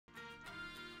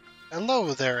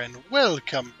Hello there and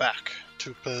welcome back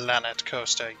to Planet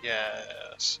Coaster.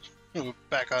 Yes, we're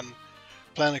back on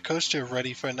Planet Coaster,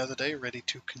 ready for another day, ready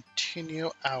to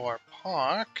continue our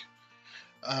park.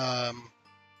 Um,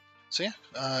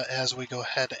 as we go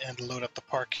ahead and load up the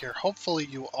park here, hopefully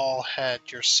you all had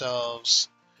yourselves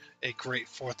a great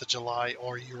 4th of July,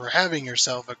 or you were having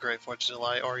yourself a great 4th of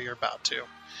July, or you're about to.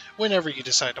 Whenever you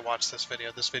decide to watch this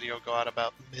video will go out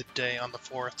about midday on the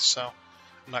 4th, so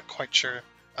I'm not quite sure.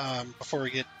 Before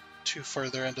we get too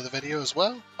further into the video as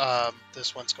well,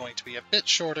 this one's going to be a bit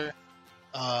shorter,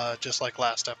 just like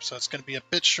last episode. It's going to be a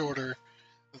bit shorter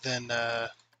than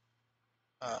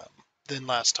um, than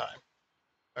last time,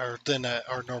 or than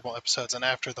our normal episodes. And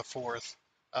after the 4th,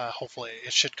 hopefully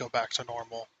it should go back to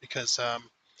normal because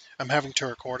I'm having to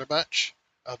record a bunch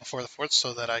before the 4th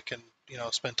so that I can,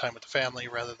 spend time with the family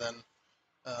rather than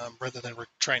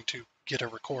trying to get a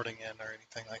recording in or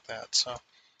anything like that. So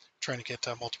trying to get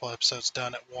multiple episodes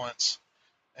done at once,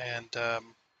 and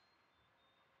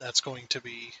that's going to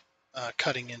be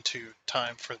cutting into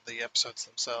time for the episodes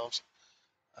themselves.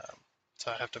 Um, so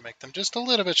I have to make them just a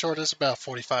little bit shorter. It's about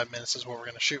 45 minutes is what we're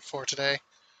going to shoot for today.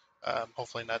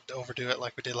 Hopefully not overdo it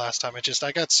like we did last time.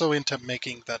 I got so into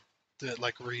making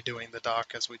like redoing the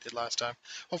dock as we did last time.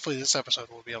 Hopefully this episode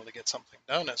we'll be able to get something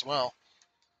done as well.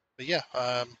 But yeah,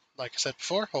 like I said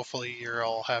before, hopefully you're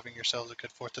all having yourselves a good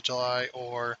 4th of July,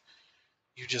 or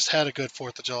you just had a good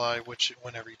 4th of July, which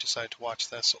whenever you decide to watch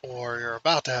this, or you're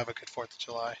about to have a good 4th of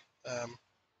July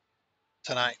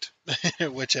tonight,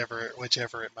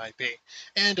 whichever it might be.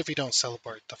 And if you don't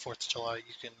celebrate the 4th of July,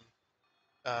 you can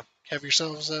have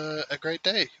yourselves a great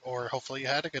day, or hopefully you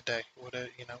had a good day.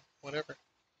 Whatever.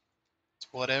 It's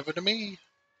whatever to me.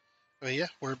 But yeah,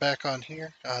 we're back on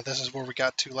here. This is where we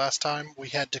got to last time. We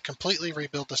had to completely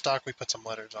rebuild the stock. We put some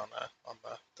letters on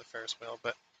the Ferris wheel,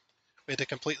 but we had to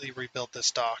completely rebuild this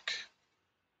dock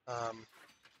um,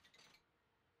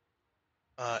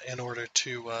 in order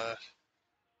to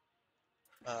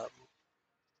um,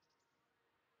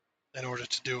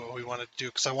 do what we wanted to do,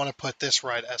 because I want to put this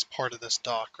right as part of this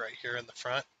dock right here in the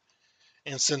front.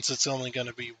 And since it's only going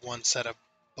to be one set of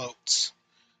boats,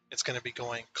 it's going to be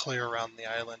going clear around the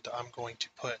island. I'm going to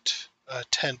put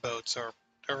 10 boats, or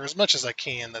as much as I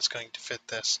can that's going to fit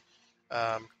this.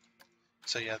 Um,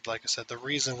 so yeah, like I said, the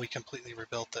reason we completely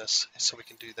rebuilt this is so we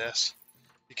can do this,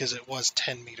 because it was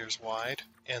 10 meters wide,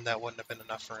 and that wouldn't have been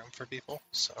enough room for people.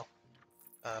 So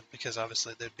because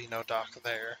obviously there'd be no dock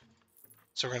there.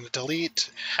 So we're going to delete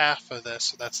half of this.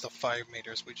 So that's the 5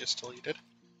 meters we just deleted.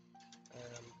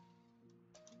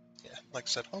 Yeah, like I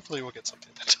said, hopefully we'll get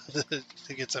something done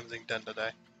to get something done today.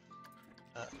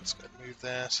 Let's go ahead and move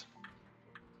this.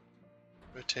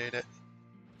 Rotate it.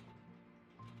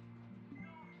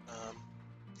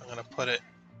 I'm going to put it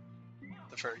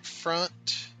at the very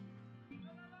front.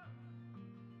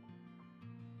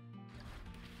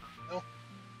 Oh.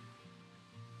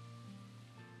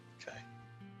 Okay.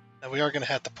 Now we are going to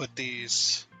have to put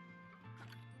these.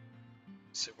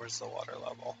 Let's see, where's the water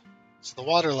level? So the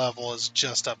water level is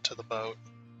just up to the boat,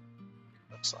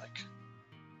 looks like.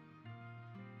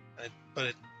 But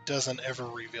it doesn't ever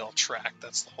reveal track.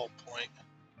 That's the whole point.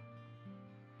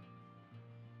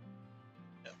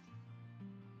 Yep.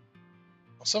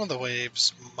 Well, some of the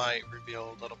waves might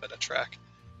reveal a little bit of track.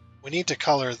 We need to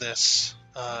color this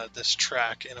this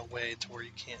track in a way to where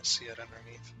you can't see it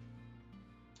underneath.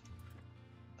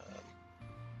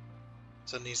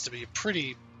 So it needs to be a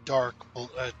pretty dark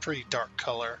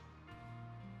color.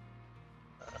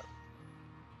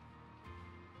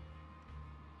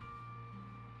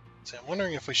 So I'm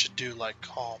wondering if we should do like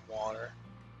calm water.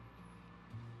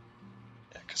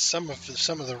 Yeah, because some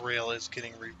of the rail is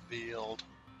getting revealed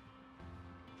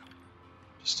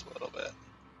just a little bit.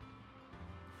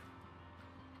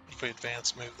 If we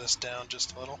move this down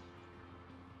just a little.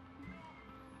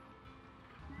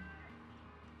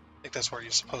 I think that's where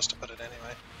you're supposed to put it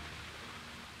anyway.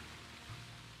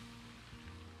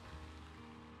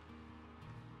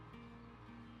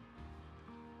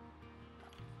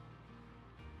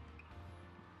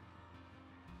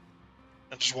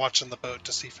 I'm just watching the boat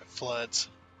to see if it floods.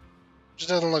 Which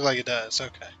doesn't look like it does.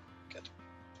 Okay, good.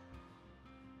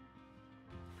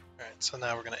 Alright, so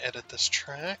now we're going to edit this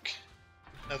track.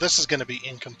 Now this is going to be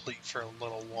incomplete for a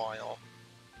little while.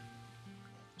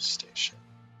 Station.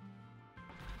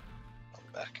 On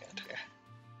the back end here.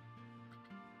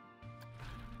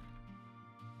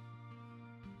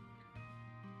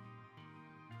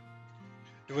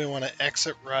 Do we want to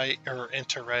exit right or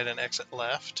enter right and exit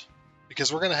left?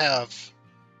 Because we're going to have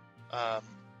a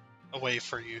way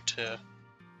for you to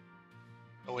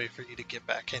get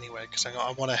back anyway. Because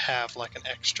I want to have like an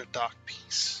extra dock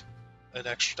piece an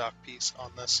extra dock piece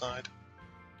on this side.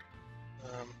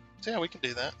 So yeah, we can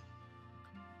do that.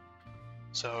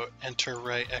 So enter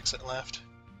right, exit left.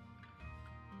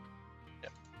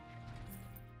 Yep.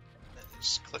 And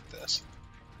just click this.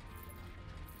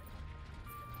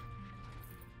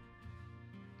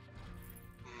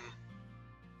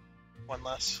 One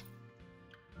less.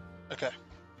 Okay.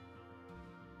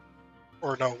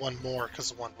 Or no, one more,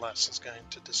 because the one less is going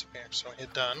to disappear. So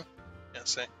hit done. Yeah,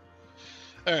 see.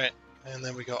 Alright, and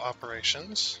then we go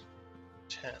operations.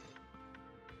 10.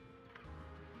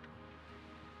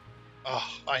 Oh,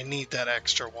 I need that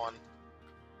extra one.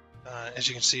 As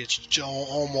you can see, it's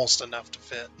almost enough to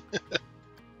fit.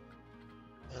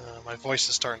 My voice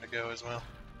is starting to go as well.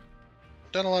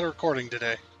 I've done a lot of recording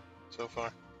today, so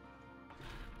far.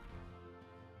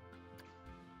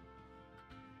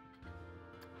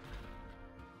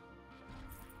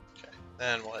 Okay,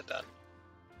 then we'll hit done.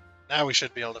 Now we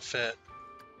should be able to fit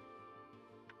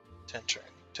 10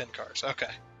 cars.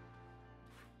 Okay.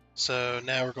 So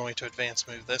now we're going to advance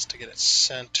move this to get it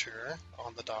center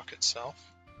on the dock itself.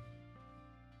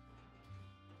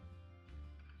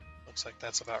 Looks like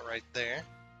that's about right there.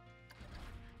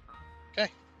 Okay.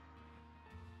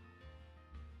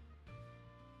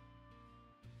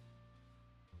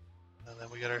 And then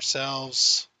we got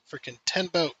ourselves freaking 10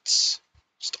 boats.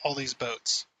 Just all these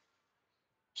boats.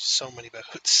 So many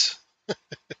boats.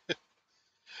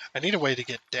 I need a way to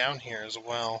get down here as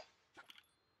well.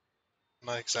 I'm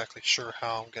not exactly sure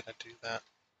how I'm going to do that.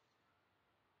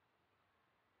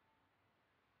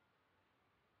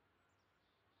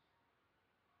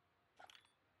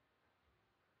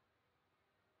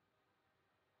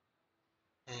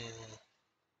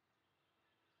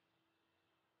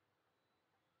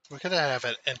 We could have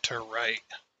it enter right,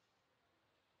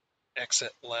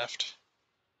 exit left.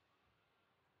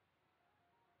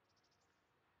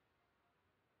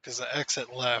 Because the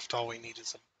exit left, all we need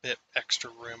is a bit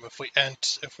extra room. If we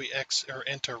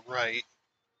enter right,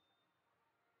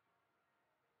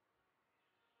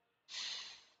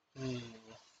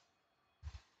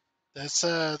 that's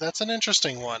an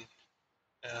interesting one.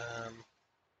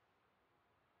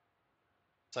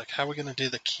 It's like, how are we gonna do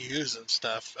the queues and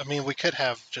stuff? I mean, we could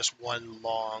have just one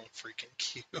long freaking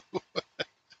queue,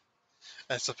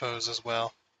 I suppose, as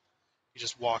well. You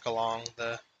just walk along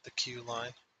the queue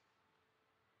line.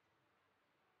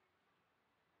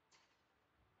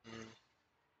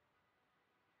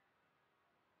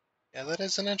 Yeah, that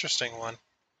is an interesting one.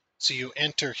 So you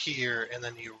enter here and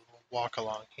then you walk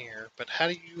along here, but how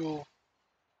do you?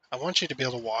 I want you to be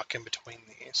able to walk in between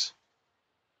these.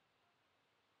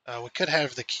 We could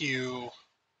have the queue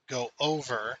go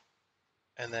over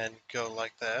and then go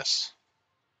like this.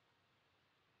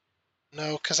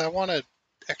 No, because I want an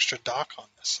extra dock on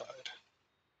this side.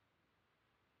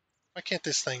 Why can't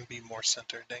this thing be more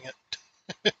centered, dang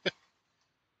it?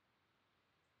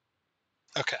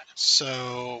 Okay,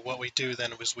 so what we do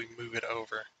then is we move it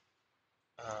over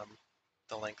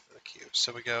the length of the queue.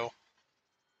 So we go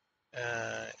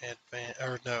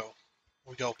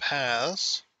we go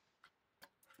paths,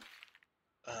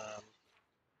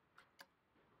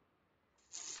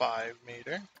 5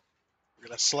 meter. We're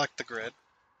going to select the grid.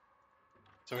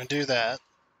 So we can do that.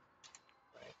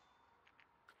 Right?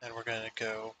 And we're going to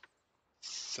go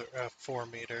 4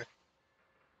 meter.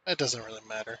 That doesn't really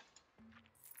matter.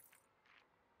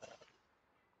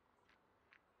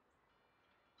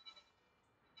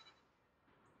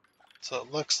 So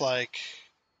it looks like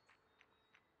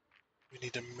we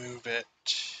need to move it.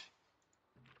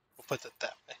 We'll put it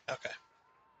that way. Okay,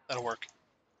 that'll work.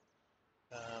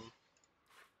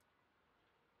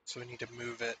 So we need to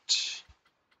move it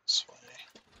this way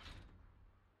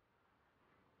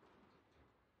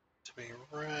to be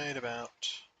right about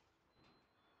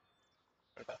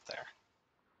there.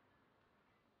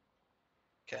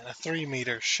 Okay, and a 3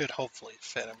 meter should hopefully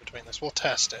fit in between this. We'll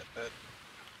test it, but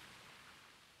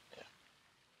yeah.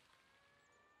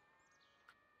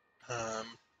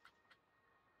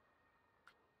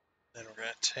 Then we're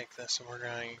going to take this and we're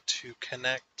going to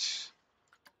connect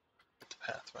with the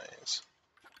pathways.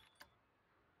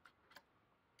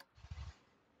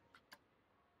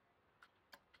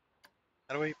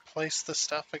 How do we place the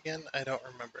stuff again? I don't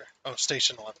remember. Oh,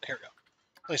 station 11. Here we go.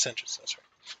 Place entrance, that's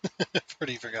right.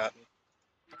 Pretty forgotten.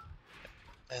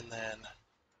 And then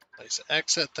place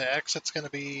exit. The exit's going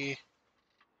to be...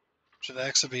 Should the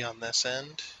exit be on this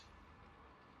end?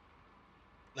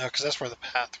 No, because that's where the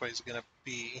pathway is going to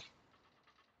be.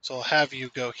 So I'll have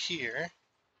you go here.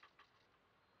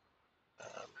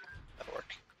 That'll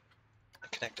work.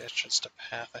 Connect entrance to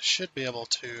path. I should be able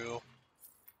to...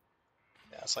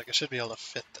 Yeah, it's like I should be able to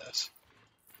fit this.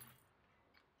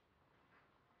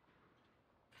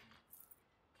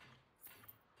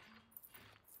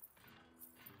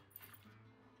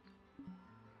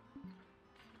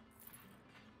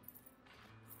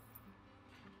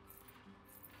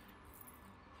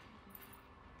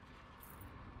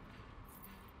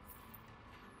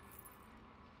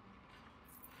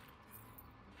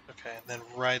 Okay, and then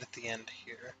right at the end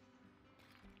here.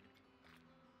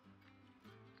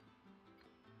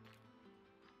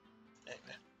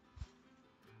 Anyway.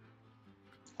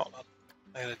 Hold on.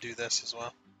 I gotta do this as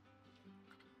well.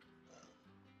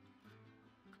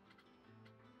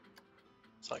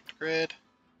 Select grid.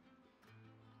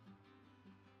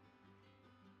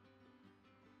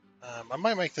 I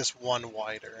might make this one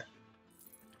wider,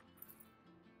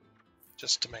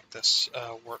 just to make this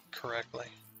work correctly.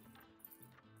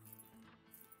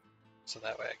 So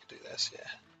that way I can do this, yeah.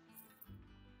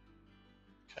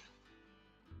 Okay.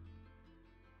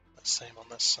 The same on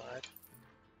this side.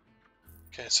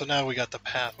 Okay, so now we got the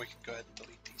path. We can go ahead and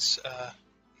delete these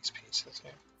pieces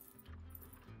here.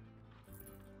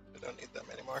 We don't need them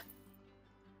anymore.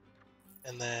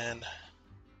 And then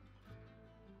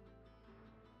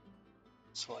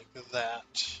select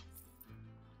that.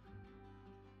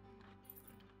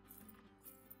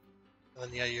 And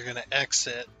then yeah, you're gonna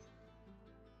exit.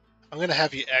 I'm gonna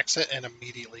have you exit and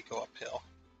immediately go uphill.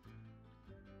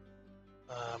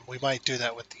 We might do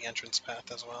that with the entrance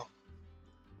path as well.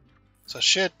 So it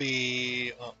should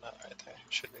be, well, not right there.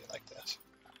 It should be like this.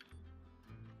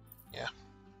 Yeah.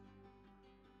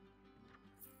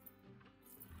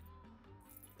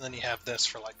 And then you have this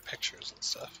for like pictures and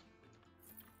stuff.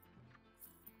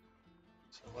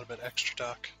 So a little bit extra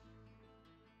duck.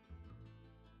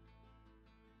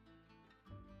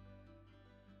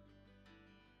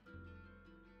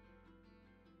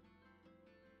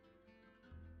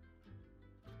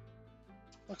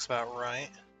 Looks about right.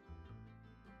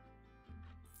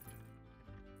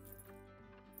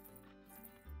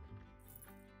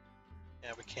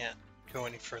 Yeah, we can't go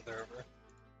any further over.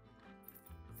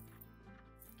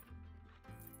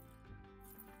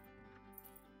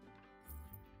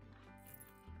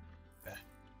 Okay.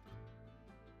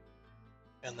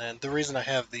 And then the reason I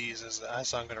have these is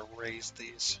that I'm going to raise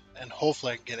these, and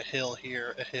hopefully I can get a hill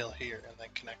here, and then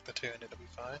connect the two, and it'll be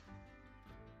fine.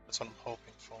 That's what I'm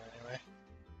hoping for, anyway.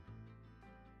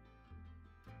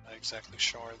 Not exactly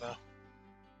sure, though.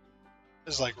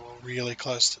 This is like really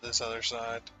close to this other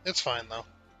side. It's fine, though.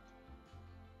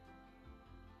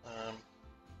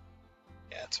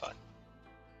 Yeah, it's fine.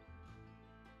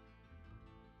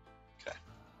 Okay.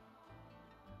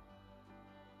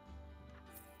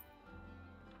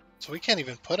 So we can't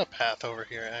even put a path over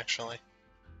here, actually.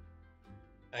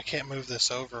 I can't move this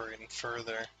over any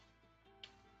further.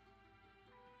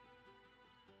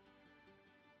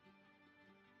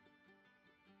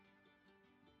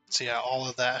 So yeah, all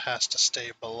of that has to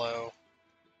stay below.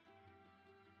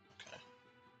 Okay.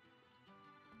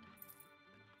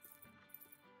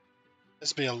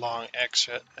 This will be a long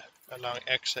exit.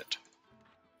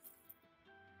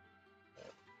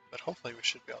 But hopefully we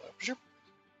should be able to.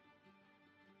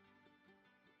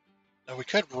 Now we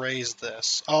could raise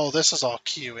this. Oh, this is all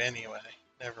Q anyway.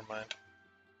 Never mind.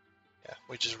 Yeah,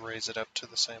 we just raise it up to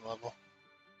the same level.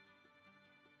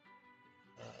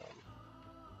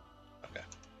 Okay.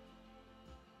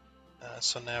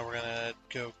 So now we're gonna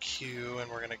go Q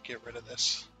and we're gonna get rid of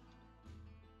this.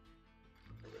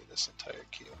 Get rid of this entire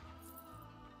Q.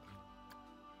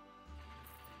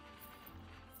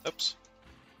 Oops.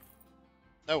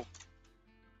 No.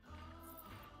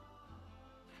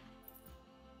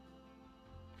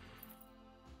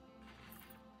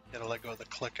 Gotta let go of the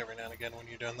click every now and again when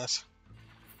you're doing this.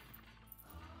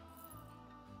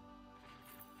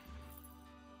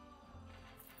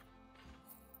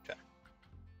 Okay.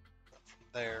 From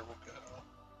there we'll go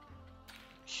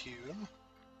Q.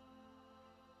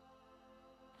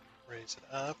 Raise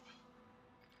it up.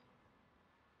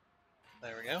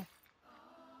 There we go.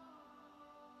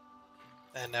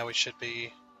 And now we should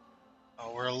be...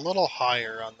 Oh, we're a little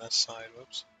higher on this side.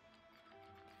 Whoops.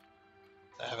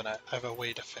 I have a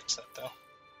way to fix that, though.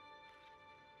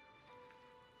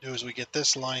 Do is we get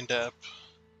this lined up.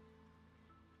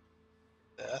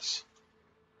 This.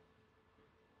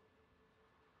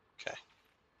 Okay.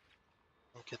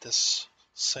 We'll get this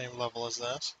same level as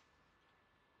this.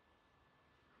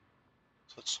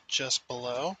 So it's just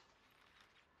below.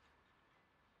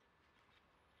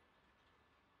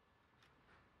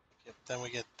 Then we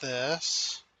get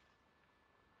this.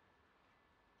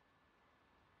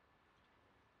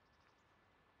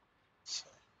 So,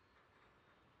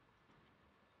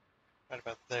 right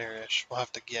about there-ish. We'll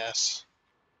have to guess.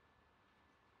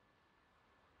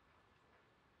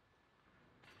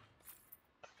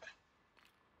 Okay.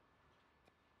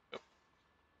 Oop.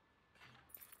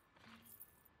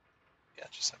 Yeah,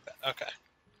 just like that. Okay.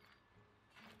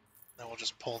 Then we'll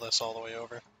just pull this all the way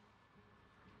over.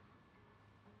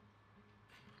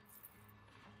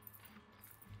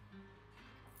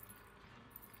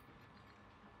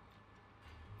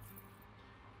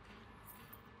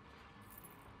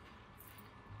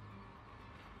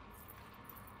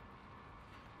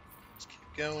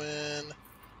 going.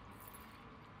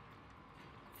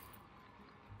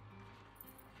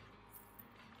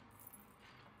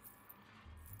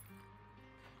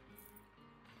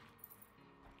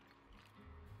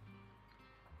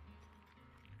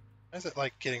 Why is it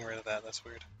like getting rid of that? That's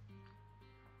weird.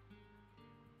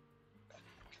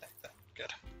 Connect that.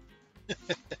 Good.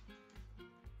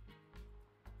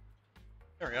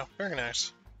 There we go. Very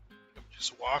nice.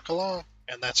 Just walk along,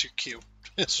 and that's your queue.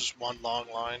 It's just one long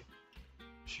line.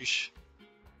 Sheesh.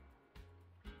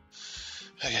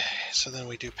 Okay, so then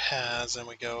we do paths, and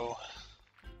we go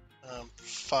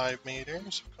 5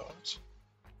 meters, of course.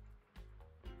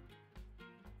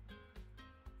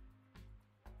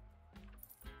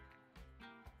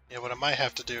 Yeah, what I might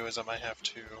have to do is I might have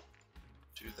to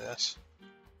do this.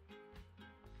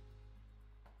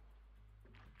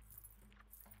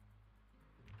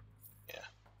 Yeah,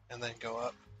 and then go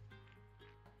up.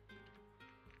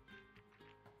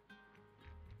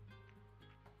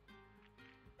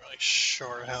 Really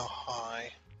sure how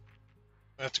high.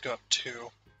 I have to go up 2.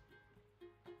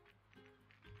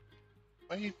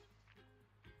 Why you?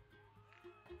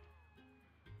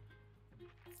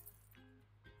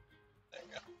 There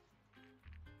we go.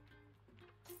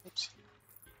 Oops.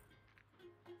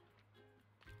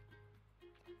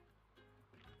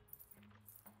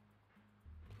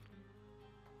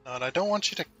 No, and I don't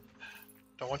want you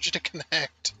to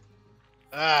connect.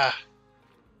 Ah.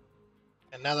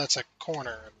 And now that's a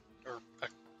corner, or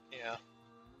yeah.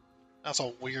 That's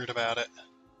all weird about it.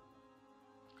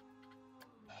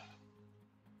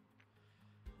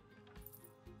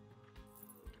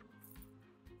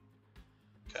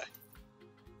 Okay.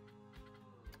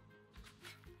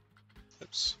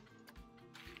 Oops.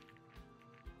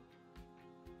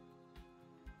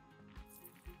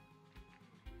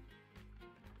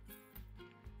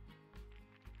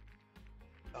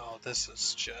 Oh, this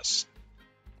is just...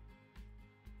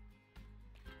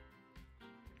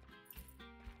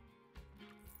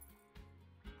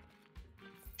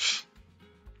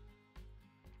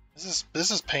 This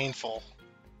is painful.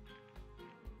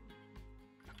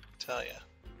 I tell ya.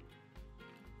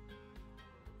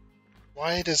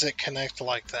 Why does it connect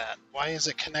like that? Why is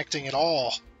it connecting at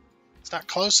all? It's not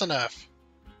close enough.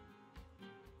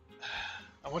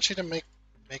 I want you to make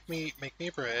me a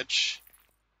bridge.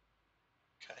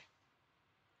 Okay.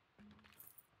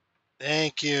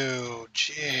 Thank you.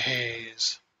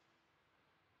 Jeez.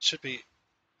 Should be.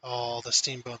 Oh, the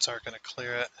steamboats aren't going to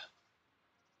clear it.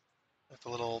 Like the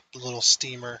little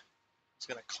steamer is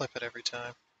going to clip it every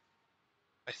time.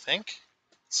 I think.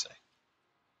 Let's see.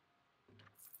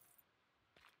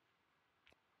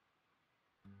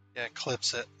 Yeah, it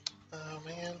clips it. Oh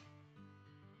man.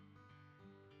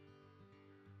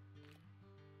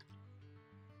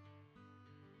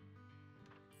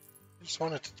 I just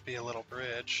wanted it to be a little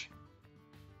bridge.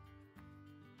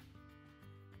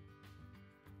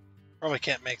 Probably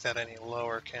can't make that any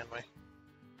lower, can we?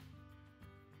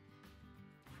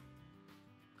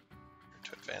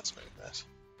 To advance move this.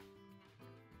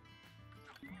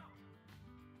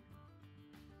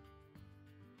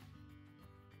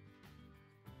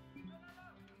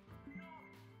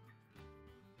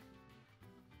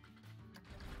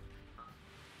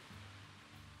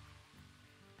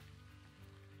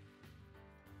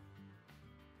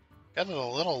 Got it a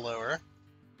little lower.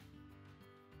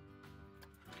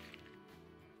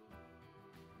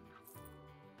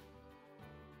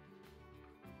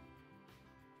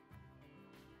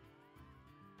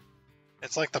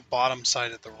 It's like the bottom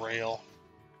side of the rail,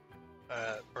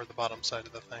 or the bottom side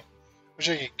of the thing. Wish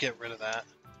I could get rid of that.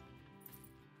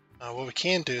 What we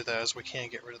can do though is we can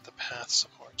get rid of the path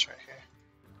supports right here.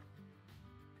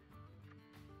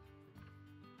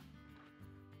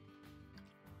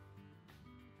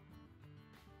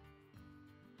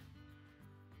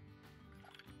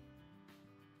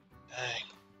 Dang.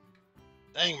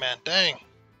 Dang, man, dang.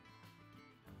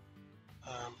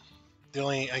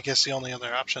 I guess the only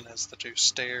other option is to do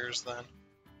stairs then.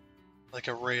 Like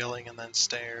a railing and then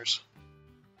stairs.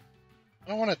 I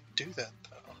don't want to do that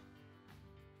though.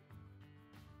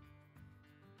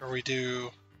 Or we do...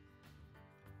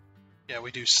 Yeah,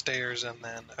 we do stairs and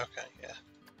then... Okay, yeah.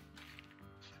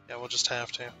 Yeah, we'll just have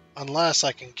to. Unless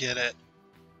I can get it...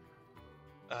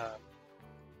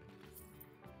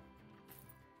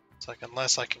 it's like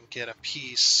unless I can get a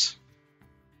piece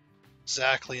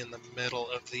exactly in the middle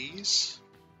of these.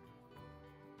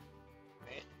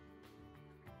 Right.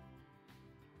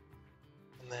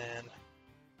 And then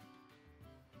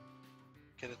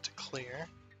get it to clear.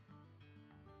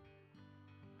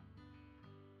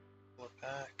 Pull it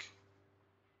back.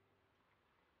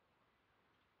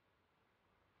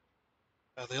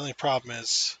 The only problem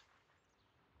is,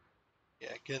 yeah,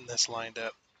 getting this lined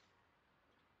up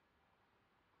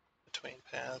between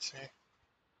paths here.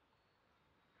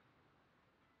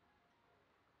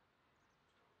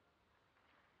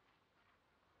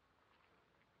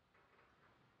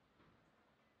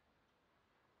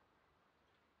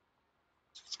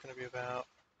 So it's going to be about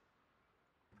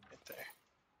right there.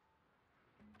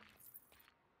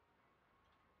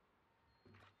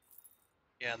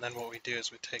 Yeah, and then what we do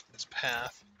is we take this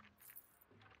path,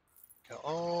 go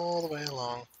all the way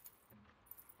along.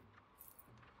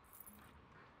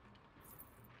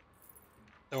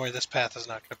 Don't worry, this path is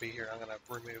not going to be here. I'm going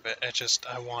to remove it. It's just,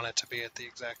 I want it to be at the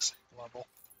exact same level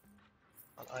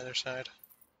on either side.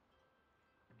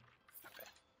 Okay.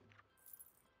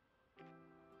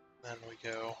 Then we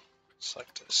go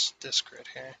select this grid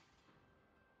here.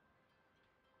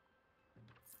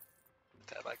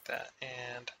 That like that,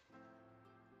 and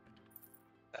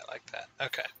that like that.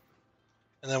 Okay.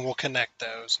 And then we'll connect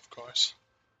those, of course.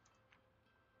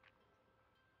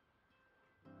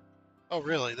 Oh,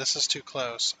 really? This is too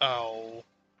close. Oh.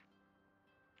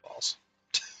 Balls.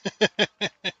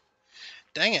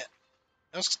 Dang it.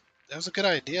 That was a good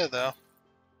idea, though.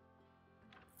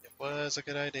 It was a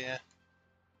good idea.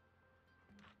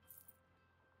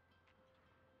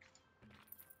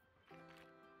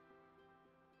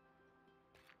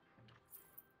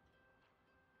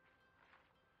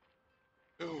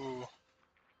 Ooh.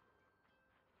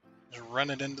 Just run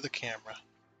it into the camera.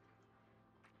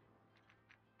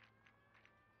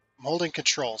 I'm holding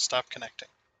control. Stop connecting.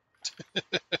 Good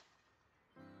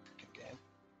game.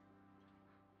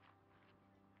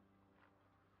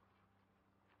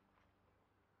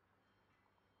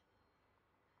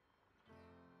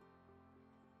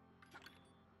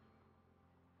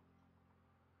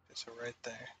 Okay, so right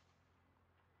there.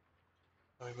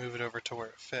 Let me move it over to where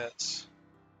it fits.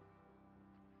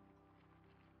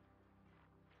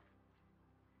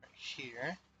 Right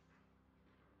here.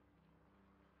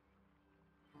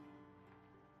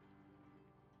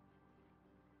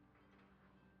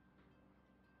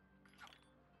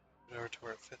 Move it over to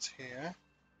where it fits here.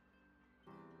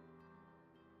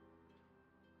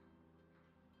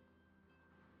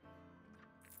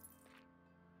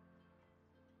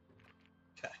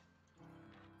 Okay.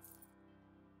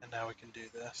 And now we can do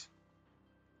this.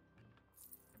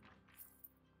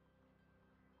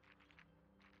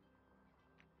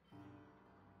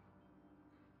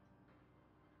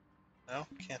 No?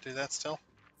 Can't do that still?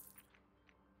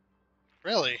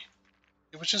 Really?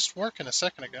 It was just working a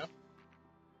second ago.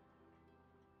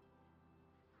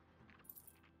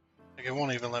 Like, it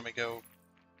won't even let me go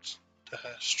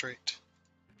straight.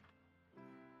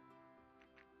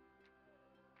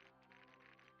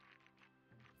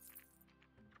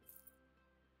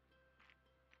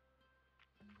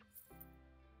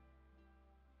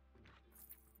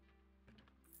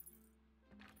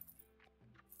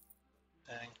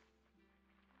 Dang.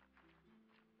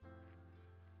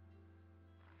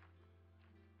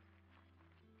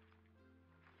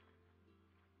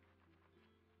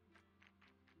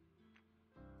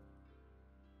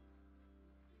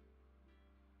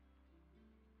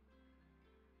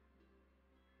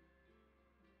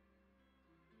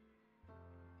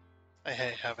 I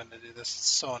hate having to do this. It's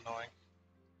so annoying.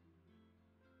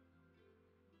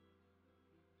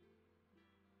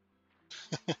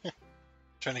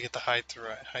 Trying to get the height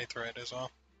right as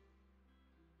well.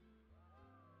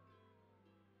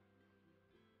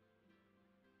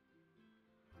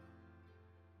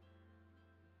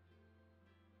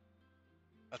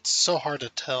 It's so hard to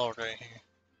tell right here.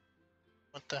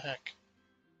 What the heck?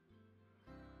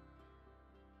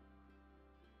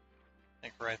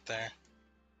 Like right there.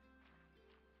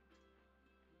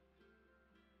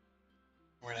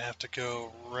 We're gonna have to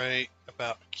go right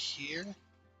about here.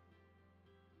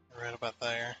 Right about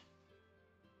there.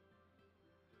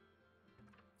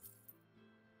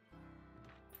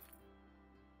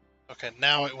 Okay,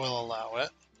 now it will allow it.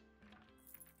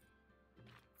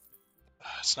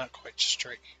 It's not quite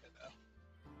straight here though.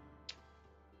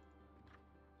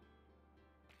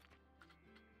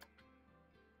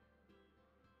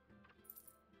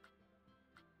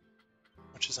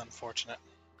 Which is unfortunate.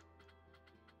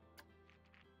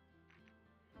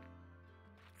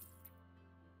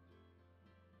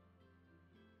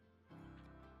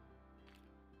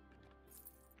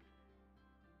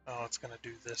 Oh, it's gonna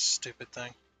do this stupid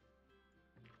thing.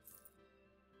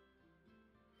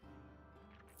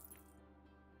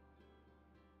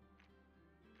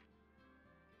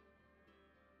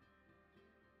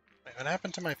 Wait, what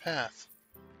happened to my path?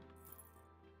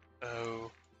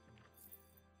 Oh.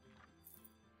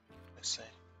 I see.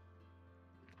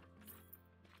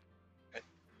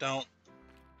 Don't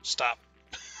stop.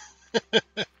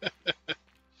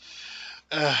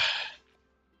 uh,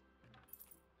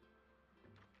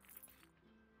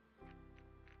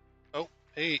 oh,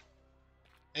 hey,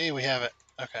 hey, we have it.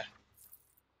 Okay,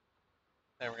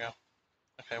 there we go.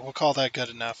 Okay, we'll call that good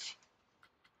enough.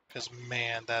 Because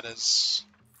man, that is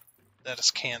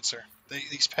cancer.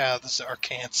 These paths are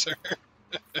cancer.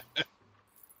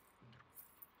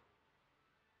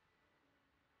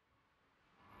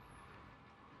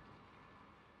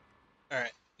 All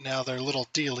right, now their little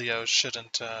dealios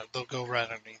shouldn't. They'll go right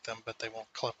underneath them, but they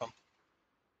won't clip them,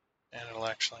 and it'll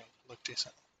actually look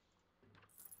decent.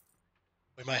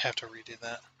 We might have to redo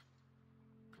that.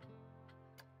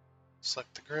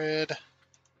 Select the grid.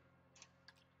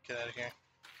 Get out of here.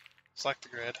 Select the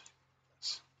grid.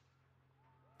 This.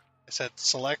 I said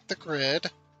select the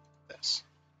grid. This.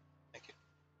 Thank you.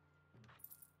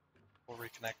 We'll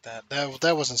reconnect that.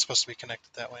 That wasn't supposed to be connected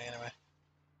that way anyway.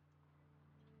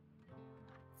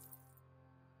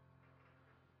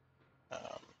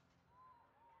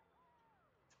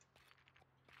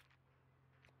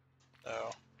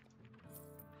 So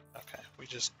okay, we'll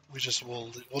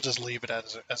just leave it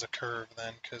as a curve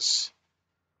then, because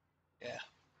yeah,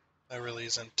 that really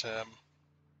isn't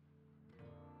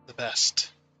the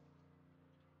best.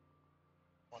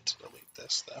 I want to delete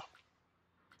this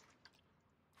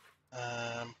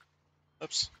though.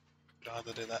 Oops, we don't have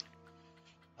to do that.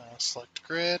 Select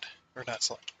grid, or not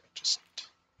select grid, just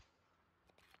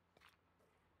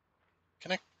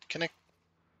connect, connect,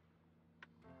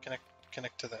 connect,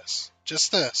 connect to this.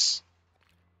 Just this.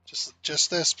 Just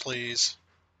this, please.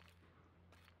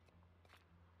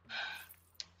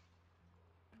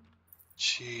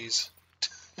 Jeez.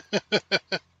 This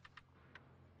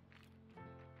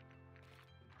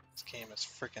game is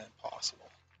freaking impossible.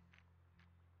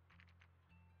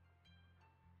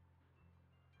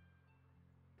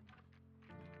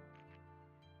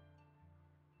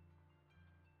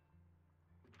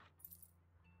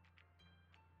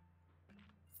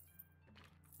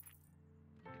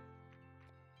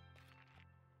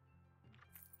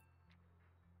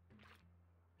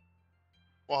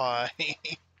 Why?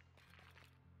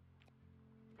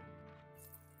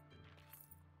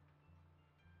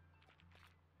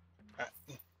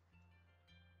 Alright.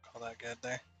 Call that good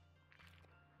there.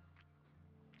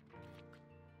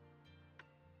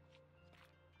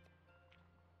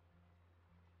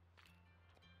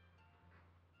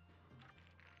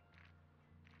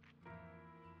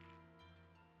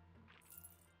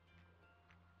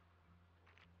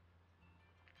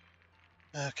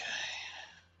 Okay.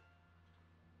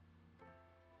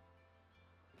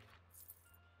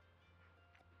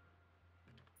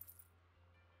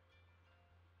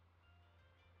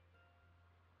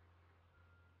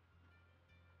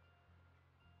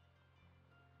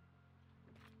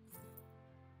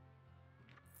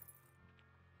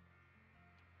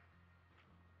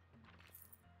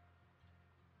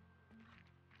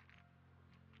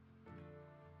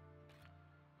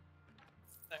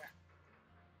 There.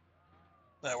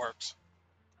 That works.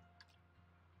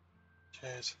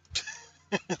 Jeez.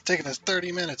 It's taking us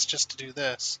 30 minutes just to do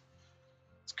this.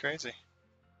 It's crazy.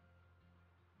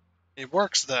 It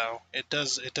works though. It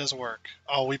does work.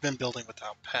 Oh, we've been building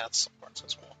without path supports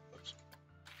as well. Oops.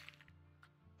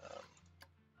 Um,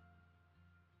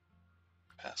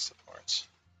 path supports.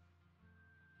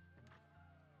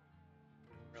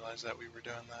 Realized that we were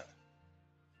doing that.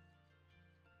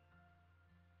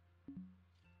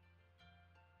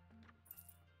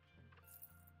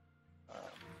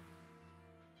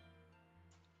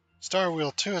 Star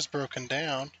Wheel 2 is broken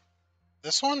down.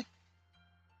 This one?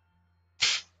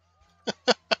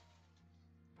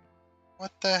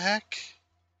 What the heck?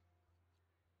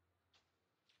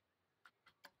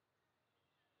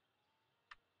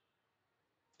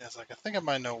 Yeah, it's like, I think I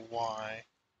might know why.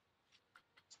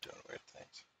 It's doing weird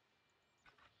things.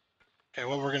 Okay,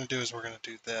 what we're going to do is we're going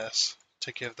to do this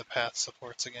to give the path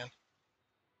supports again.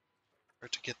 Or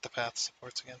to get the path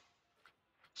supports again.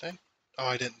 Did I? Oh,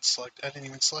 I didn't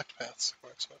even select path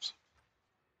supports. Oops.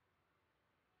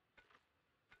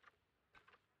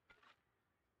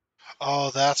 Oh,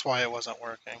 that's why it wasn't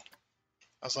working.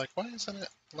 I was like, why isn't it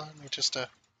allowing me just to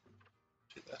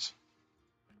do this?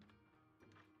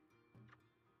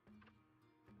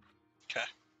 Okay.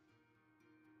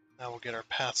 Now we'll get our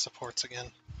path supports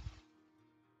again.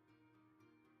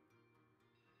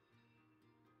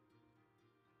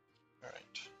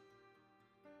 Alright.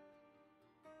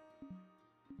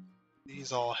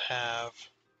 These all have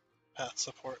path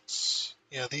supports.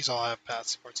 Yeah, these all have path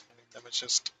supports underneath them. It's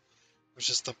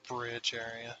just the bridge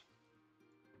area.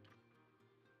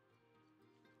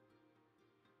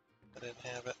 I didn't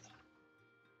have it.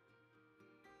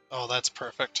 Oh, that's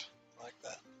perfect. I like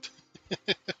that.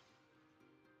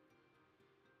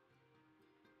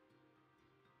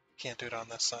 Can't do it on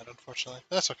this side, unfortunately.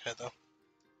 That's okay, though.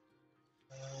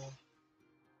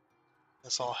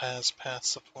 This all has path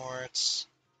supports.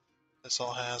 This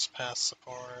all has path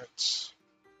supports.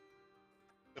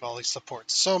 Look at all these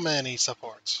supports. So many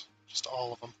supports. Just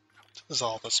all of them. This is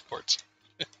all the supports.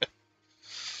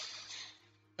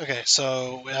 Okay,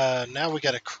 so now we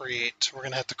gotta create, we're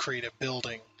gonna have to create a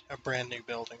building, a brand new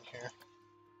building here.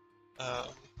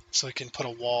 So we can put a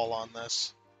wall on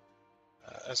this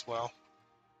as well.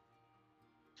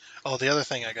 Oh, the other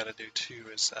thing I gotta do too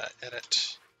is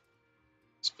edit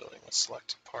this building with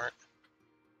selected part.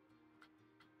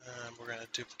 We're gonna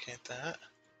duplicate that.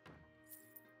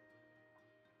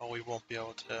 Oh, we won't be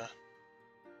able to.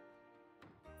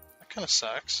 That kind of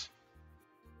sucks.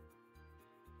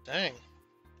 Dang.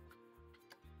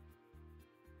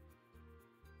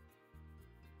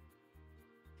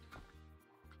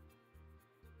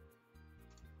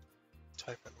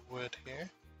 Type in wood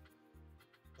here.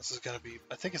 This is gonna be,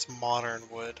 I think it's modern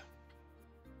wood.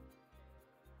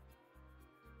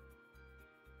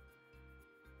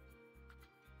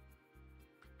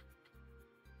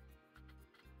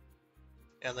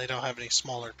 And they don't have any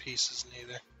smaller pieces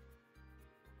neither.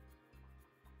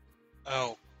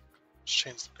 Oh, let's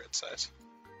change the grid size.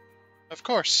 Of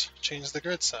course, change the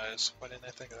grid size. Why didn't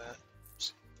I think of that?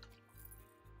 Oops.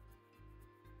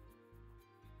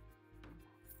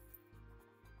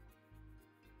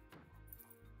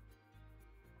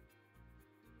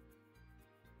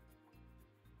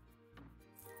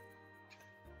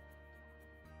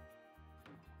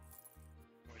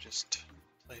 We just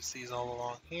place these all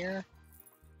along here.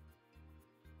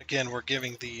 Again, we're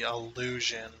giving the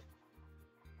illusion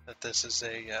that this is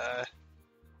a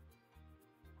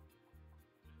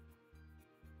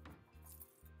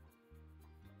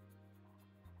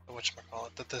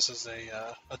whatchamacallit, that this is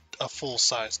a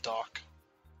full-size dock.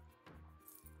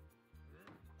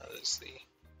 That is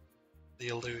the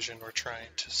illusion we're trying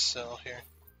to sell here.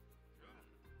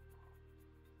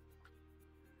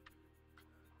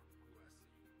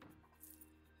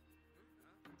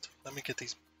 Let me get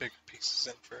these bigger pieces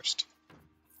in first.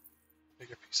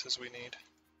 Bigger pieces we need.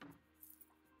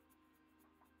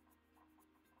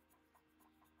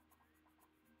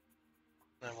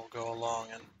 Then we'll go along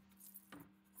and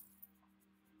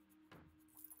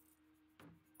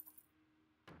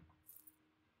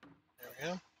there we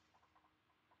go. I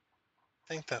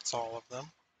think that's all of them.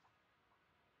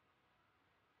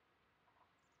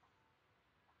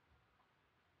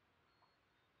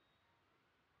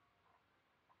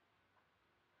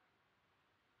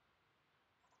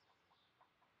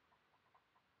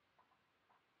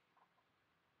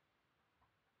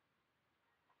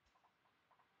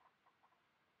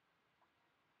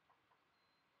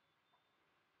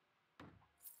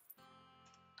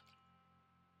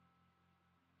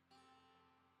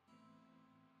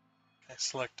 I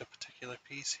select a particular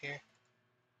piece here.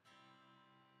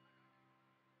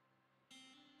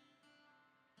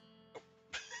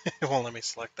 It won't let me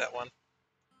select that one.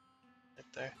 Right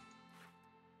there.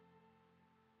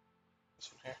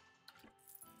 This one here.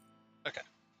 Okay.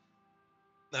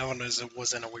 That one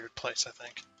was in a weird place, I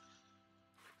think.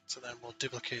 So then we'll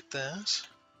duplicate this.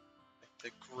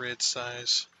 Make the grid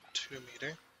size 2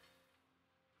 meter.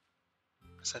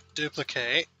 I said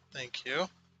duplicate. Thank you.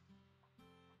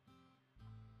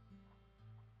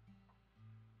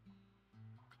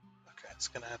 Okay, it's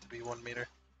gonna have to be 1 meter.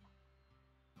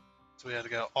 So we had to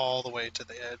go all the way to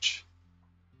the edge.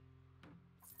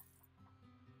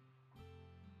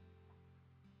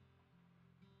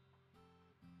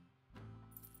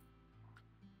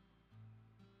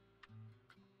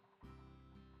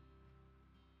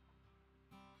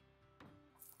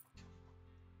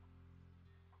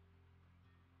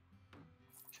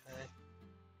 Okay.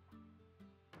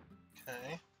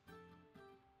 Okay.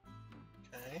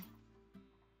 Okay.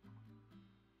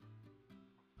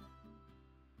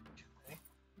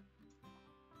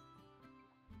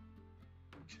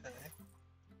 Okay.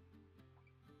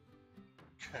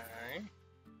 Okay. Okay.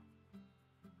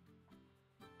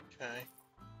 Okay.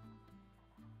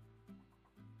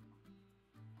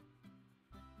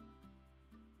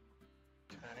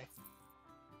 Okay.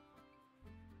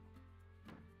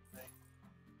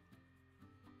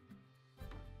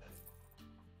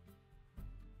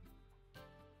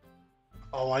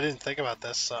 Oh, I didn't think about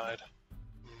this side.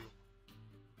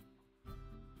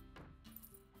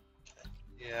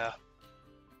 Yeah.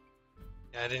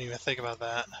 Yeah, I didn't even think about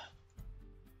that.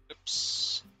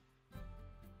 Oops.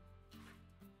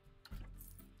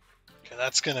 Okay,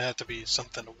 that's gonna have to be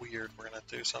something weird. We're gonna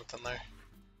do something there.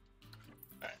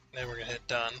 Alright, then we're gonna hit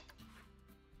done.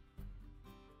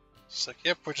 It's like,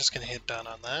 yep, we're just gonna hit done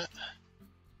on that.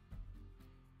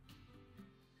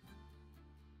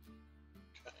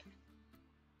 Okay.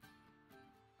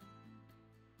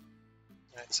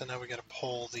 Alright, so now we gotta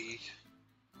pull the...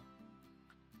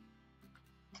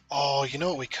 Oh, you know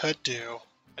what we could do?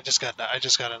 I just got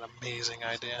an amazing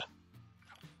idea.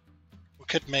 We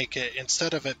could make it,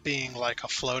 instead of it being like a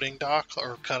floating dock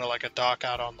or kind of like a dock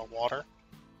out on the water,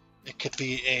 it could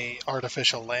be a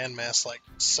artificial landmass like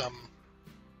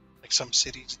some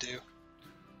cities do.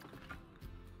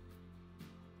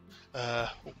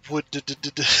 Wood.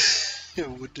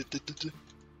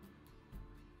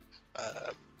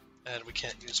 And we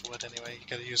can't use wood anyway. You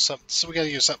gotta use something. So we gotta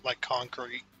use something like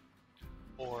concrete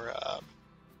or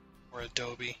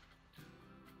adobe.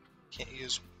 Can't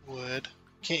use wood.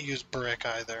 Can't use brick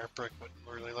either. Brick wouldn't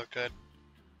really look good.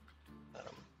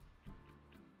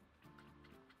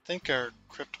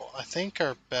 I think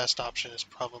our best option is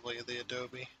probably the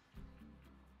adobe.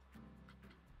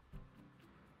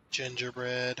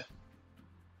 Gingerbread.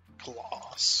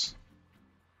 Gloss.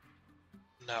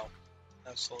 No,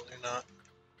 absolutely not.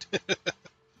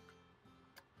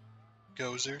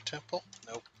 Gozer Temple?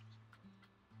 Nope.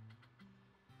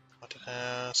 What it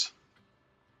has?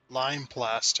 Lime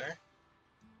plaster?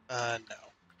 No.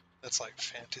 That's like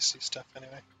fantasy stuff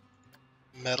anyway.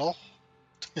 Metal?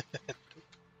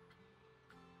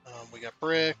 We got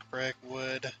brick,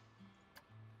 wood.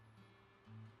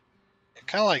 Yeah,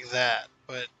 kind of like that,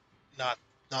 but not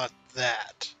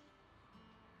that.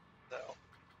 Though.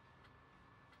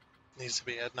 Needs to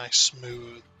be a nice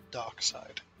smooth dock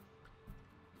side.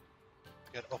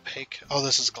 We got opaque. Oh,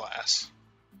 this is glass.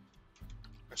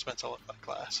 Or it's meant to look like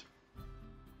glass.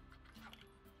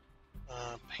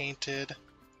 Painted. I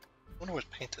wonder what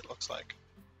painted looks like.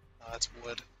 That's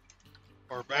wood.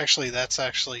 Or actually, that's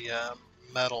actually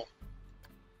metal.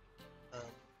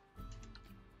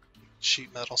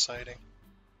 Sheet metal siding.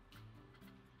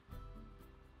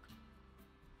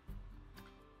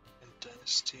 And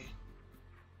Dynasty.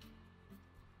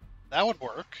 That would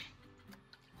work.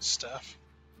 Stuff.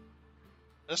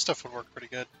 This stuff would work pretty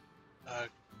good.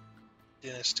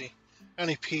 Dynasty. How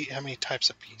many types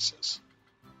of pieces?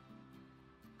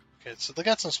 Okay, so they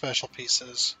got some special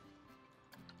pieces.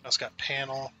 It's got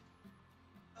panel.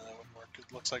 That wouldn't work.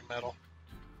 It looks like metal.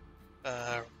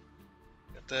 Got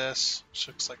this, which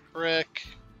looks like brick.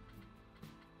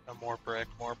 More brick,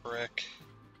 more brick.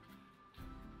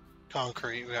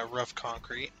 Concrete. We got rough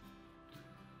concrete.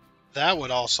 That would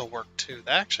also work too.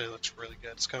 That actually looks really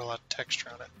good. It's got a lot of texture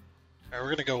on it. Alright, we're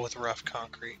gonna go with rough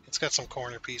concrete. It's got some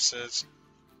corner pieces.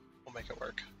 We'll make it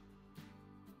work.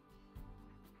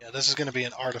 Yeah, this is gonna be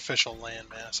an artificial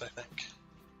landmass, I think.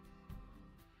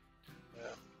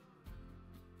 Yeah.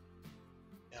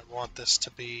 And want this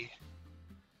to be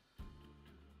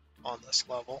on this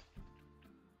level.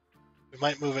 We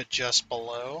might move it just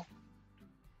below.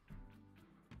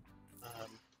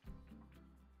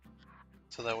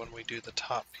 So that when we do the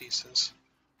top pieces.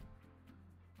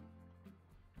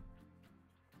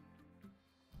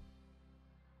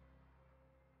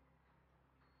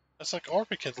 It's like, or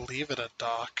we could leave it a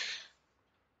dock.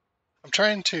 I'm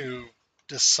trying to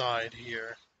decide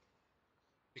here.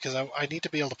 Because I need to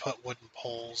be able to put wooden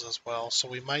poles as well. So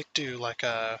we might do like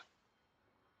a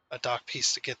dock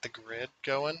piece to get the grid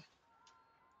going.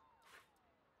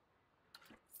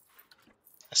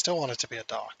 I still want it to be a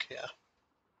dock, yeah.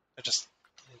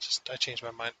 I changed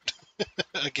my mind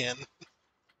again.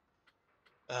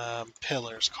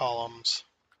 Pillars, columns,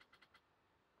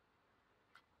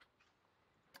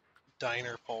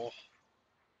 diner pole.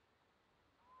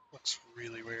 Looks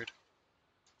really weird.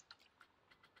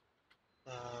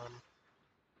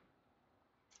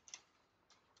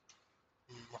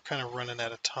 We're kind of running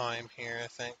out of time here, I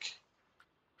think.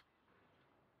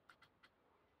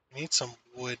 We need some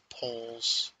wood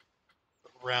poles,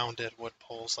 rounded wood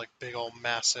poles, like big old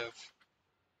massive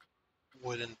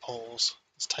wooden poles.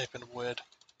 Let's type in wood.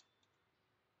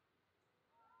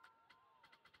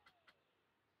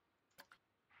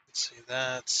 Let's see,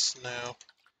 that's no.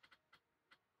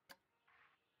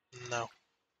 No.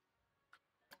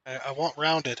 I want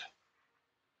rounded.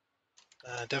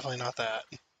 Definitely not that.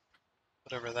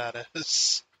 Whatever that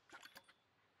is.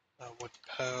 Wood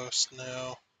post,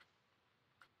 no.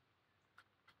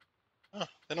 Oh,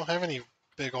 they don't have any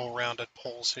big old rounded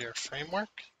poles here. Framework?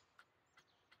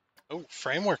 Oh,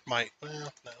 framework might.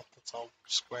 Well, no, that's all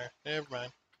square. Never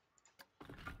mind.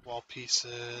 Wall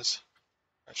pieces.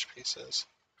 Arch pieces.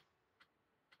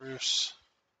 Roofs.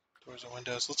 Doors and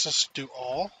windows. Let's just do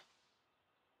all.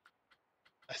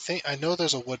 I know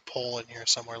there's a wood pole in here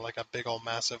somewhere, like a big old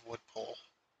massive wood pole.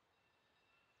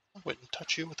 I wouldn't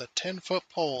touch you with a 10-foot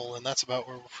pole, and that's about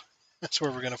where that's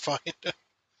where we're gonna find it.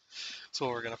 That's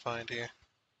what we're gonna find here.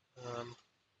 Um,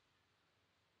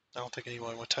 I don't think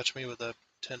anyone would touch me with a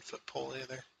 10-foot pole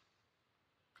either.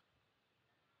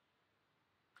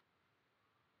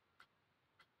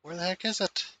 Where the heck is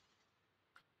it?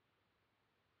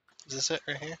 Is this it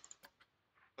right here?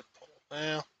 Wood pole.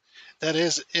 Well, that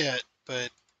is it, but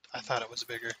I thought it was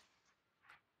bigger.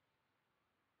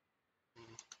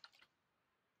 Hmm.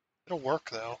 It'll work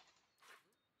though.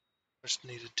 We just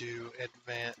need to do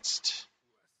advanced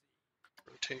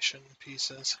rotation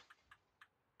pieces.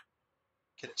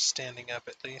 Get it standing up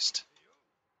at least.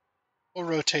 We'll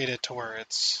rotate it to where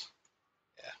it's,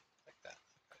 yeah, like that.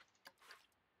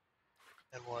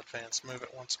 And we'll advance move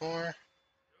it once more.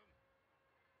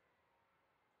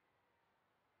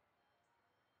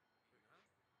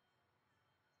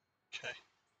 Okay.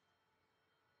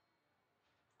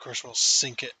 Of course, we'll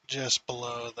sink it just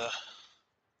below the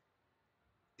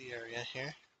area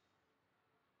here.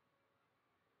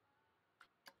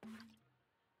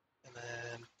 And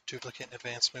then duplicate and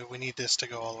advance move. We need this to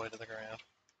go all the way to the ground.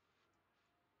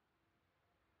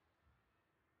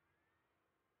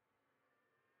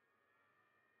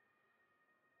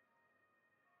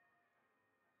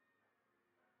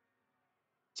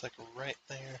 It's like right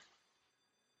there.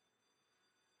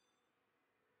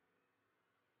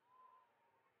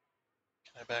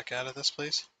 Can I back out of this,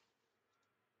 please?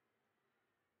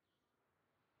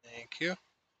 Thank you. I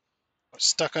was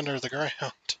stuck under the ground.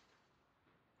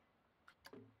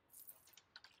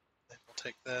 Then we'll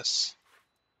take this.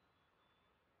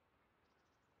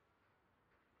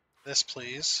 This,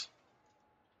 please.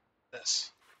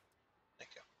 This.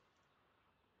 Thank you.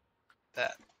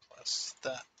 That plus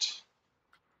that.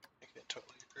 Make it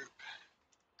totally a group.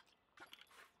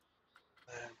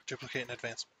 And duplicate and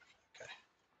advance move. Okay.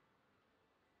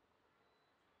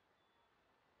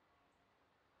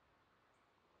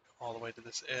 All the way to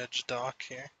this edge dock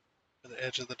here. Or the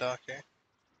edge of the dock here.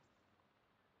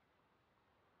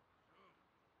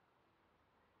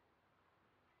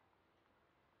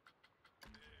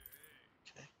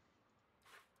 Okay.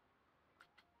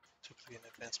 Duplicate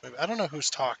and advance move. I don't know who's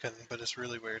talking, but it's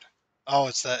really weird. Oh,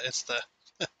 it's that. It's the.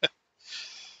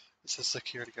 It's a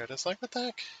security guard. It's like, what the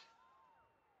heck?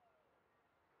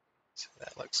 So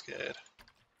that looks good.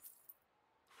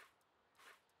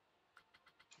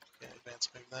 Okay, advance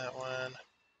move that one.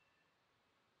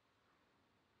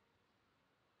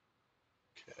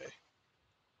 Okay.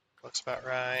 Looks about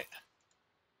right.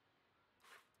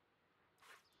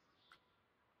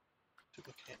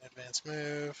 Duplicate and advance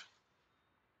move.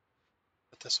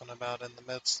 Put this one about in the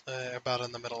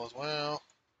middle as well.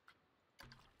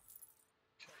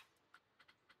 Okay.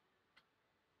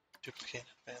 Duplicate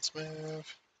and advance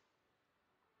move.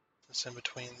 This in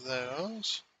between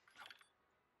those.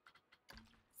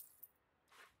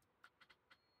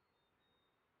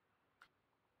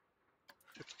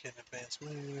 Duplicate and advance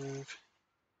move.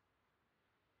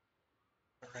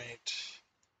 Right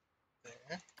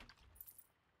there.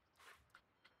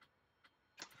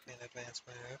 Duplicate and advance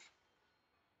move.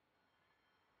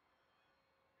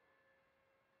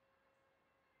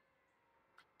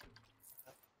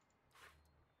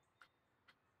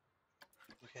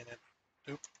 Duplicate and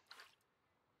duplicate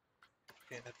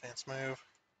and advance move.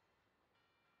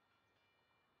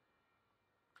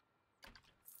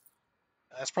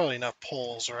 That's probably enough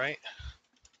poles, right?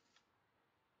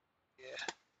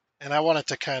 Yeah. And I want it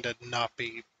to kind of not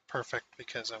be perfect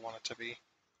because I want it to be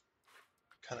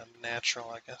kind of natural,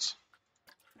 I guess.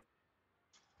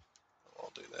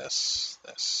 We'll do this,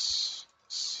 this,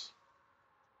 this.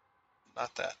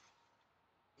 Not that.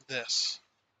 This.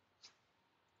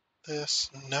 This.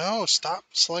 No, stop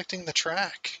selecting the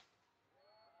track.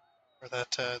 Or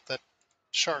that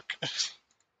shark. It's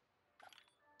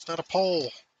not a pole.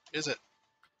 Is it?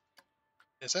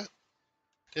 Is it?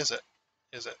 Is it?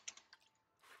 Is it?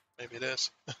 Maybe it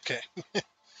is. Okay.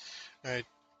 Alright.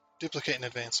 Duplicate and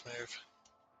advance move.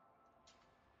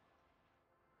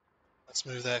 Let's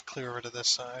move that clear over to this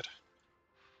side.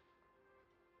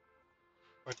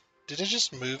 Or did it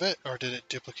just move it, or did it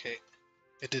duplicate?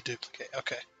 It did duplicate.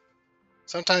 Okay.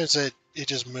 Sometimes it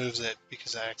just moves it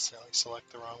because I accidentally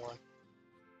select the wrong one.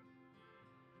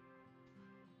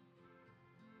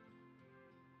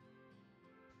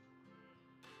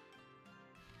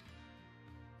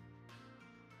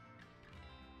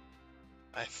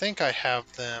 I think I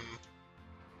have them.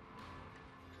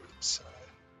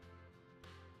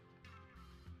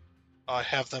 I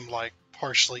have them like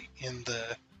partially in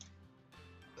the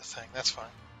thing. That's fine.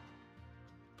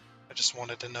 I just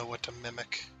wanted to know what to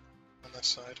mimic on this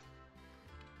side.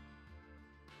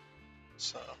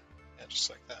 So, yeah, just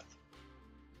like that.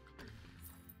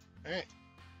 Alright.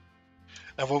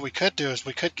 Now what we could do is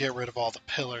we could get rid of all the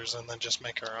pillars and then just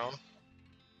make our own.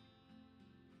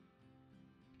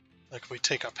 Like if we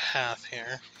take a path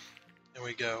here, and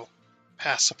we go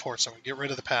path supports, and we get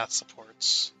rid of the path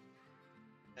supports,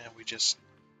 and we just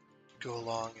go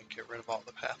along and get rid of all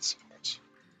the path supports.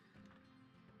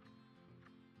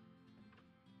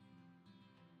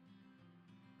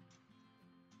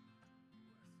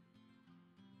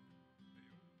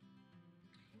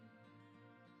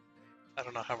 I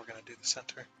don't know how we're going to do the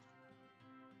center.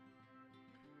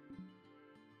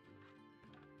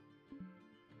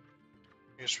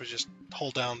 I guess we just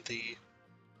hold down the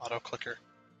auto clicker.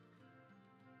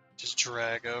 Just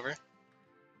drag over.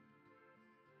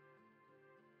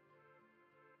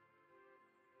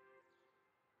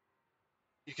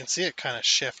 You can see it kind of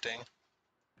shifting.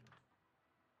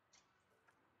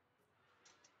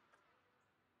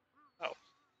 Oh.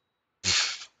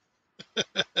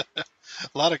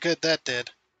 A lot of good that did.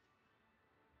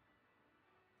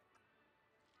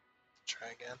 Try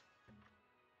again.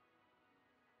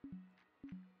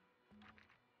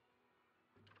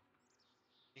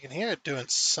 You can hear it doing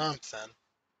something.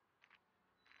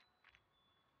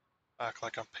 Act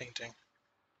like I'm painting.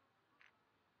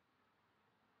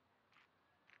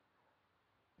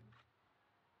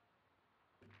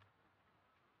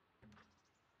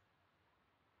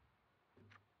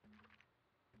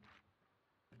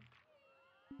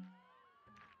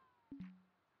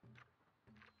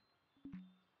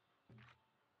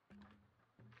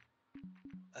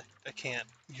 I can't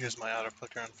use my auto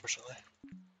clicker, unfortunately. I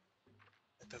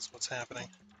think that's what's happening.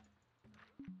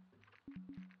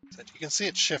 You can see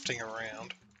it shifting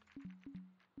around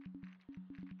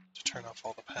to turn off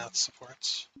all the path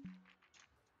supports.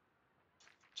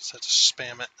 Just have to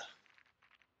spam it.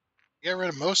 Get rid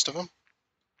of most of them.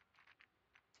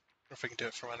 Or if we can do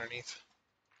it from underneath.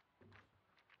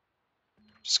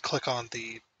 Just click on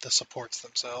the supports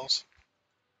themselves.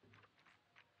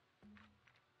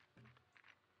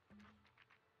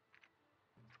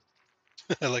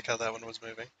 I like how that one was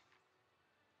moving.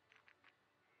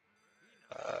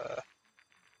 Did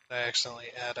I accidentally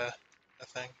add a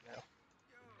thing? No.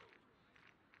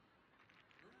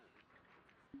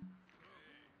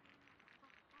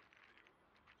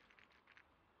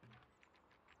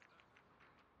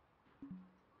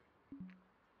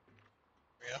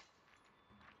 There we go.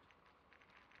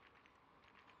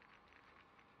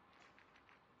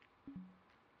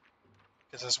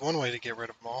 Because there's one way to get rid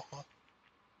of them all, huh?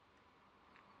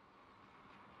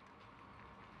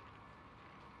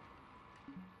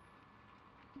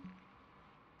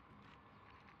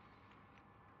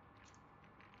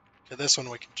 Okay, this one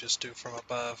we can just do from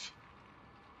above,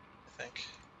 I think.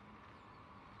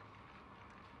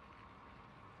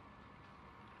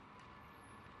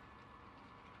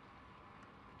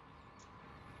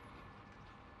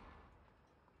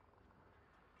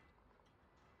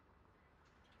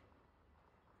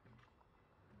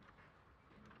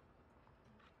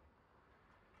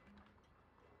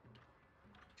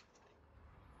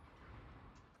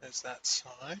 There's that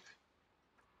side.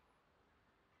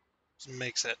 Just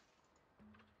makes it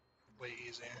way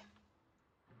easier.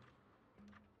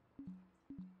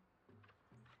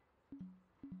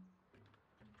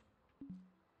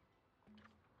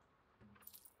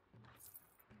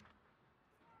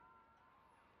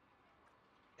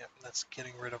 Yep, and that's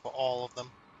getting rid of all of them,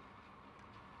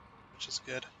 which is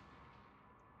good.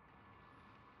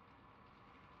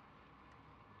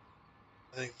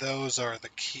 I think those are the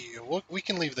Q. We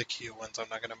can leave the Q ones. I'm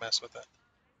not going to mess with it.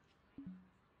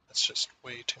 That's just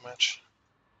way too much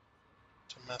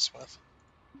to mess with.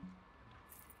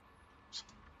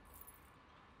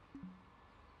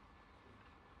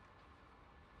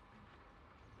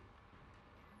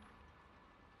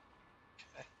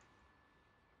 Okay.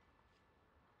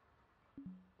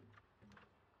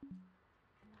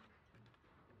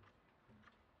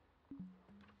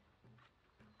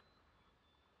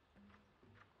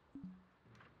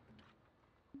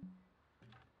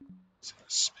 Just gonna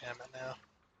spam it now.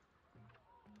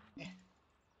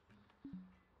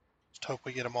 Just hope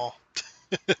we get them all.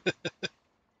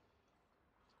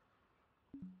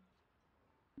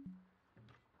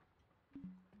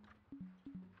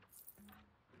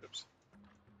 Oops.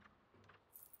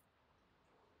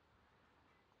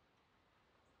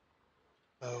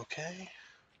 Okay.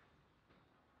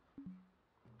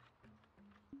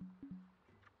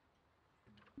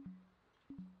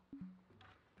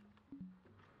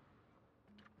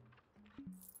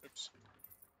 Oops.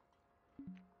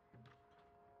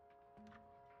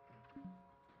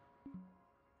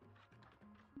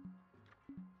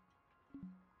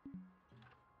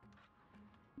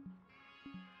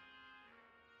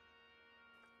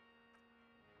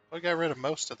 We got rid of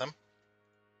most of them.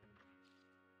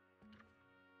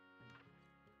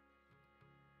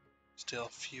 Still a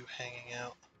few hanging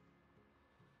out.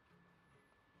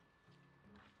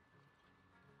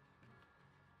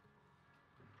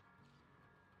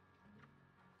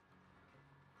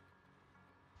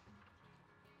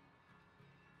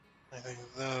 I think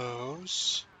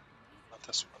those, not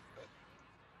this one, but,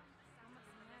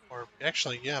 or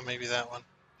actually, yeah, maybe that one.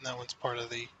 And that one's part of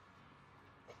the,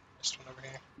 oh, this one over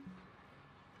here.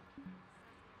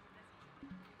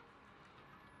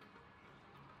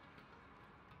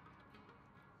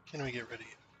 Can we get rid of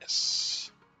it?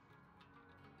 Yes.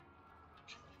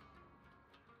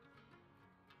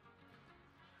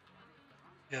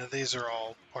 Yeah, these are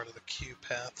all part of the queue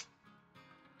path.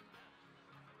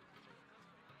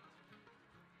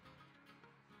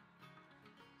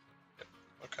 Yep.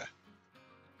 Okay.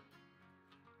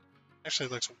 Actually,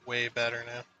 it looks way better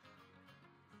now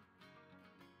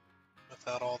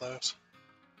without all those.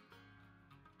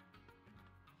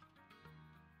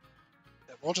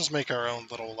 Yeah, we'll just make our own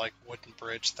little like wooden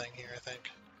bridge thing here, I think.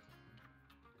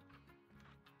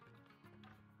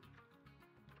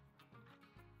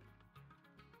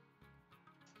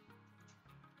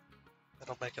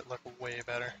 It'll make it look way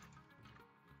better.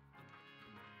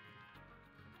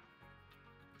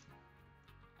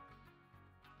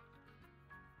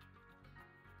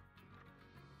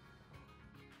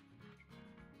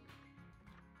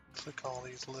 Click all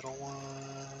these little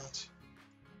ones.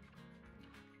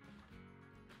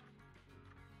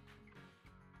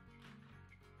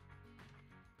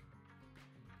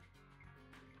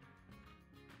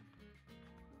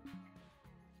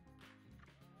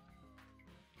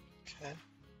 Okay.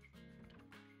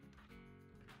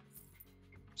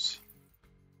 Oops.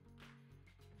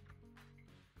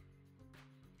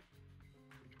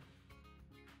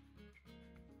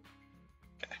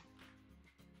 Okay.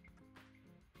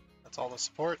 That's all the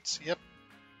supports. Yep.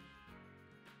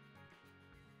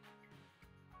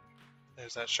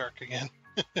 There's that shark again.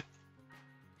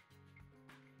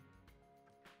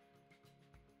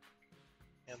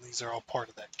 And these are all part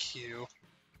of that queue.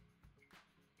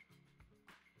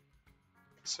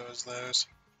 So is those.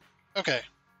 Okay.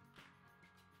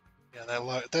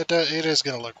 Yeah, it is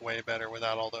gonna look way better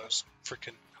without all those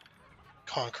freaking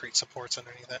concrete supports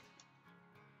underneath it.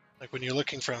 Like when you're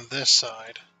looking from this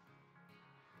side,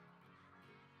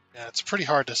 yeah, it's pretty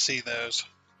hard to see those.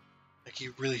 Like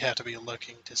you really have to be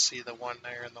looking to see the one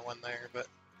there and the one there. But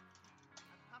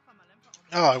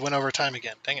oh, I went over time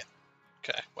again. Dang it.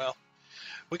 Okay, well,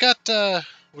 we got the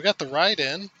ride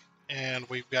in, and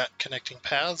we've got connecting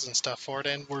paths and stuff for it,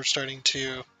 and we're starting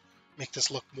to make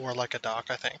this look more like a dock,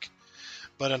 I think.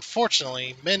 But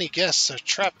unfortunately, many guests are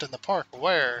trapped in the park.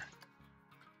 Where?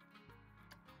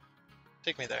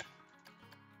 Take me there.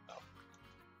 Oh.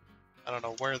 I don't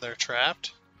know where they're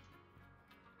trapped.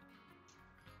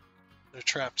 They're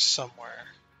trapped somewhere.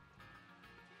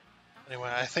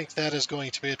 Anyway, I think that is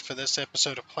going to be it for this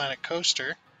episode of Planet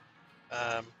Coaster.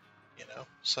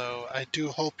 So I do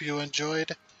hope you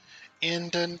enjoyed,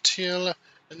 and until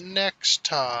next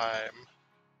time,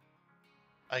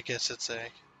 I guess it's a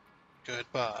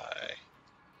goodbye.